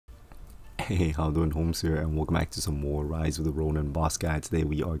Hey, how you doing, Holmes here, and welcome back to some more Rise of the Ronin boss guy. Today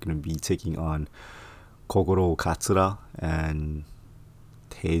we are going to be taking on Kogoro Katsura and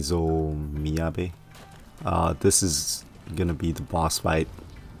Teizo Miyabe. This is going to be the boss fight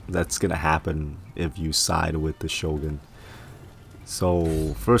that's going to happen if you side with the Shogun.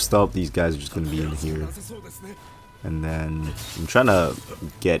 So first up, these guys are just going to be in here, and then I'm trying to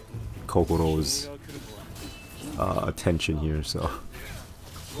get Kogoro's attention here, so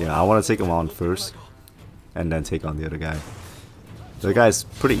yeah, I want to take him on first and then take on the other guy. The other guy's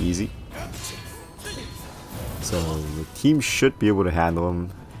pretty easy, so the team should be able to handle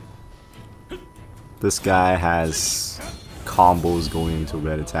him. This guy has combos going into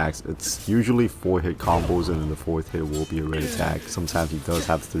red attacks. It's usually 4-hit combos, and then the 4th hit will be a red attack. Sometimes he does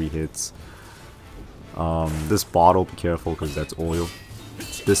have 3 hits. This bottle, be careful because that's oil.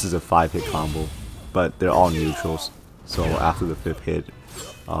 This is a 5-hit combo, but they're all neutrals. So after the 5th hit,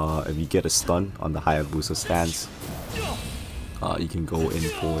 if you get a stun on the Hayabusa stance, you can go in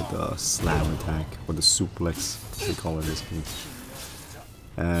for the slam attack, or the suplex, they call it in this game.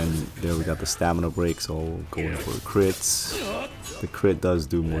 And there we got the stamina break, so go in for crits. The crit does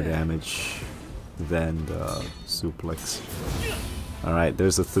do more damage than the suplex. Alright,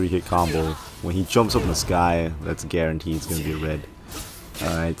 there's a 3-hit combo. When he jumps up in the sky, that's guaranteed it's going to be a red.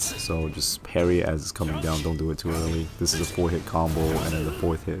 Alright, so just parry as it's coming down, don't do it too early. This is a 4-hit combo, and then the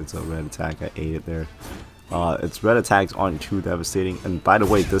 4th hit is a red attack. I ate it there. Its red attacks aren't too devastating, and by the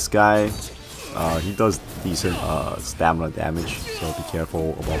way, this guy, he does decent stamina damage, so be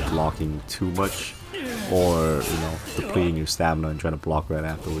careful about blocking too much, or, you know, depleting your stamina and trying to block right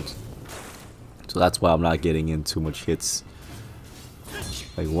afterwards. So that's why I'm not getting in too much hits.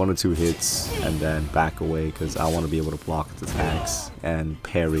 Like 1 or 2 hits and then back away, because I want to be able to block his attacks and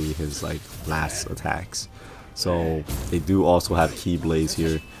parry his like last attacks. So they do also have Keyblades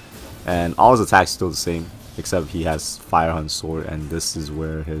here, and all his attacks are still the same, except he has Fire Hunt Sword, and this is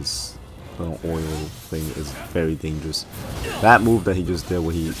where his little oil thing is very dangerous. That move that he just did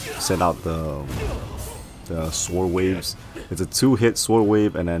where he sent out the sword waves, it's a 2-hit sword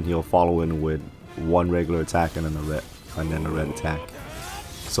wave, and then he'll follow in with 1 regular attack and then a red attack.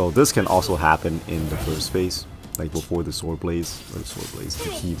 So this can also happen in the first phase, like before the sword blaze, the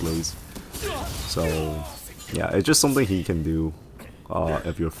key blaze. So yeah, it's just something he can do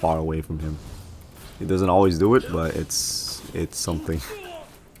if you're far away from him. He doesn't always do it, but it's something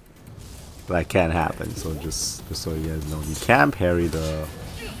that can happen. So just so you guys know, you can parry the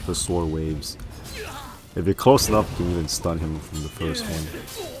sword waves. If you're close enough, you can even stun him from the first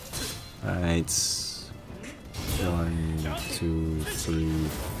one. Alright. 1, 2, 3,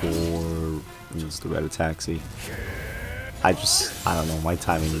 4. Use the red attack. See, I don't know, my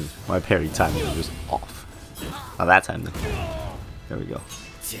parry timing is just off. Not that time though. There we go.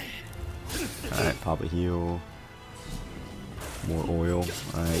 Alright, pop a heal. More oil.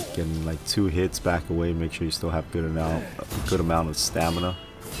 Alright, getting like 2 hits, back away. Make sure you still have a good amount of stamina.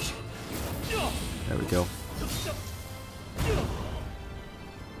 There we go.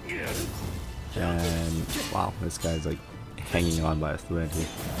 And wow, this guy's like hanging on by a thread here.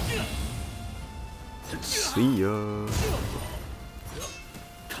 See ya.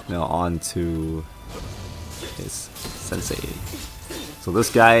 Now on to his sensei. So this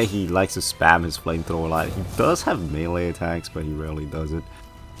guy, he likes to spam his flamethrower a lot. He does have melee attacks, but he rarely does it.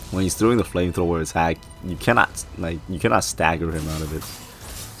 When he's throwing the flamethrower attack, you cannot stagger him out of it.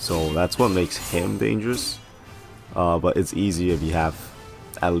 So that's what makes him dangerous. But it's easy if you have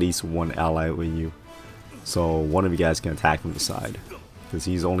at least 1 ally with you, so one of you guys can attack from the side, because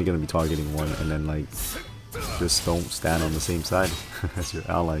he's only going to be targeting 1, and then like just don't stand on the same side as your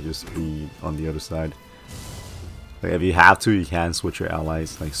ally, just be on the other side. Like if you have to, you can switch your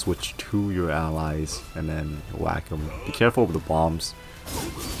allies, like switch to your allies and then whack them. Be careful with the bombs.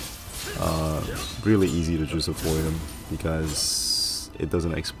 Really easy to just avoid them because it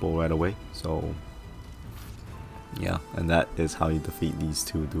doesn't explode right away. So yeah, and that is how you defeat these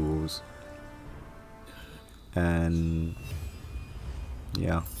 2 duos. And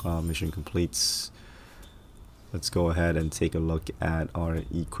yeah, mission completes. Let's go ahead and take a look at our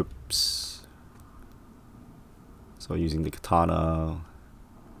equips. So using the katana,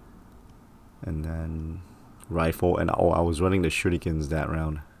 and then rifle, and oh, I was running the shurikens that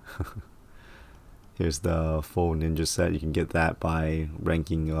round. Here's the full ninja set. You can get that by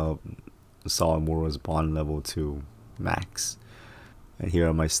ranking up Sawamura's bond level to max. And here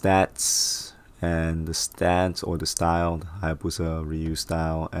are my stats, and the stance or the style, the Hayabusa-Ryu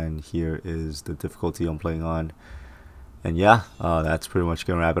style, and here is the difficulty I'm playing on. And yeah, that's pretty much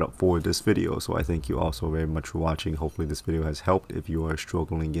gonna wrap it up for this video. So I thank you all so very much for watching. Hopefully this video has helped if you are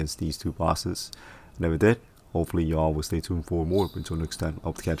struggling against these two bosses. And if it did, hopefully y'all will stay tuned for more. But until next time, I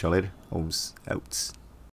hope to catch y'all later. Holmes out.